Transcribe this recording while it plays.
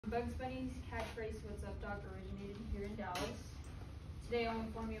Bugs Bunny's catchphrase, "What's up, Doc?" originated here in Dallas. Today I'll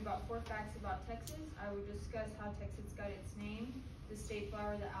inform you about 4 facts about Texas. I will discuss how Texas got its name, the state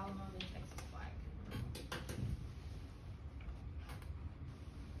flower, the Alamo, and the Texas flag.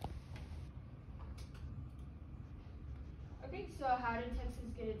 Okay, so how did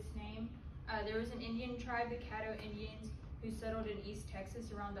Texas get its name? There was an Indian tribe, the Caddo Indians, who settled in East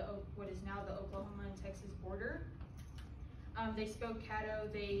Texas around what is now the Oklahoma and Texas border. They spoke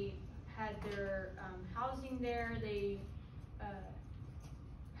Caddo. They had their housing there. They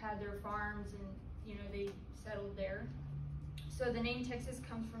had their farms, and they settled there. So the name Texas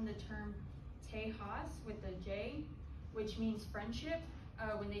comes from the term Tejas with a J, which means friendship.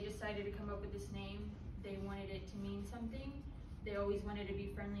 When they decided to come up with this name, they wanted it to mean something. They always wanted to be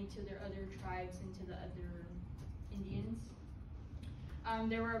friendly to their other tribes and to the other Indians.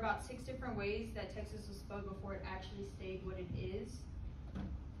 There were about 6 different ways that Texas was spelled before it actually stayed what it is.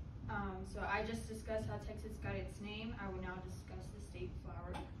 So I just discussed how Texas got its name. I will now discuss the state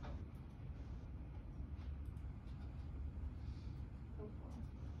flower.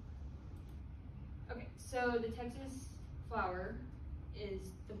 Okay, so the Texas flower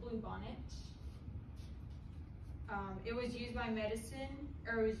is the bluebonnet. It was used by medicine,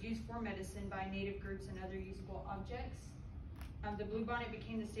 or it was used for medicine by native groups and other usable objects. The bluebonnet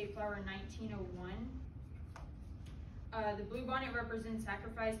became the state flower in 1901. The bluebonnet represents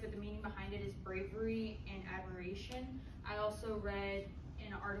sacrifice, but the meaning behind it is bravery and admiration. I also read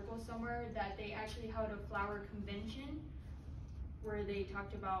in an article somewhere that they actually held a flower convention where they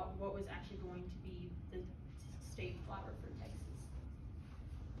talked about what was actually going to be the state flower for Texas.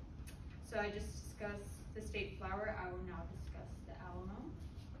 So I just discussed the state flower. I will now discuss the Alamo.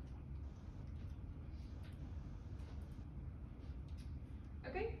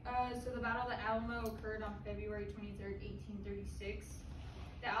 Okay, so the Battle of the Alamo occurred on February 23rd, 1836.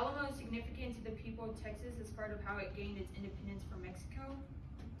 The Alamo is significant to the people of Texas as part of how it gained its independence from Mexico.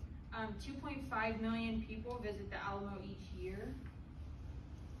 2.5 million people visit the Alamo each year.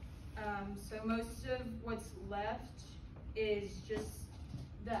 So most of what's left is just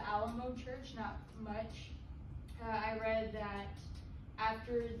the Alamo Church, not much. I read that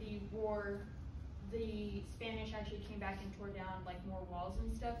after the war, the Spanish actually came back and tore down like more walls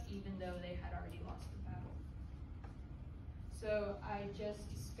and stuff, even though they had already lost the battle. So I just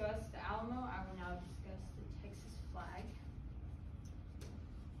discussed the Alamo. I will now discuss the Texas flag.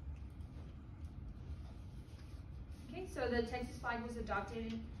 Okay, so the Texas flag was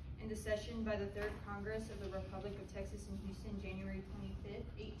adopted in the session by the 3rd Congress of the Republic of Texas in Houston, January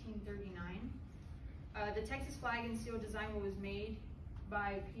 25th, 1839. The Texas flag and seal design was made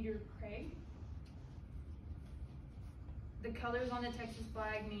by Peter Craig. The colors on the Texas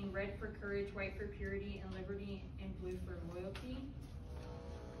flag mean red for courage, white for purity and liberty, and blue for loyalty.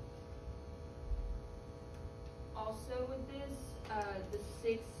 Also with this, the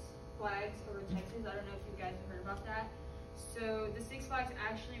 6 flags over Texas, I don't know if you guys have heard about that. So the 6 flags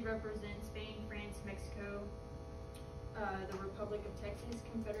actually represent Spain, France, Mexico, the Republic of Texas,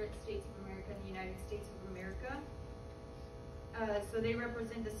 Confederate States of America, and the United States of America. So they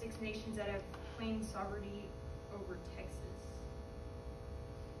represent the 6 nations that have claimed sovereignty over Texas.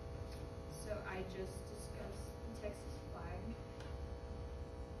 So I just discussed the Texas flag.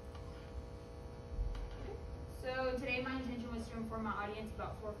 Okay. So today my intention was to inform my audience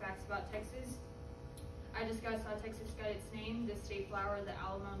about 4 facts about Texas. I discussed how Texas got its name, the state flower, the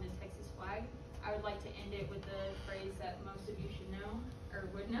Alamo, and the Texas flag. I would like to end it with the phrase that most of you should know, or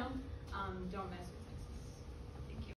would know, don't mess with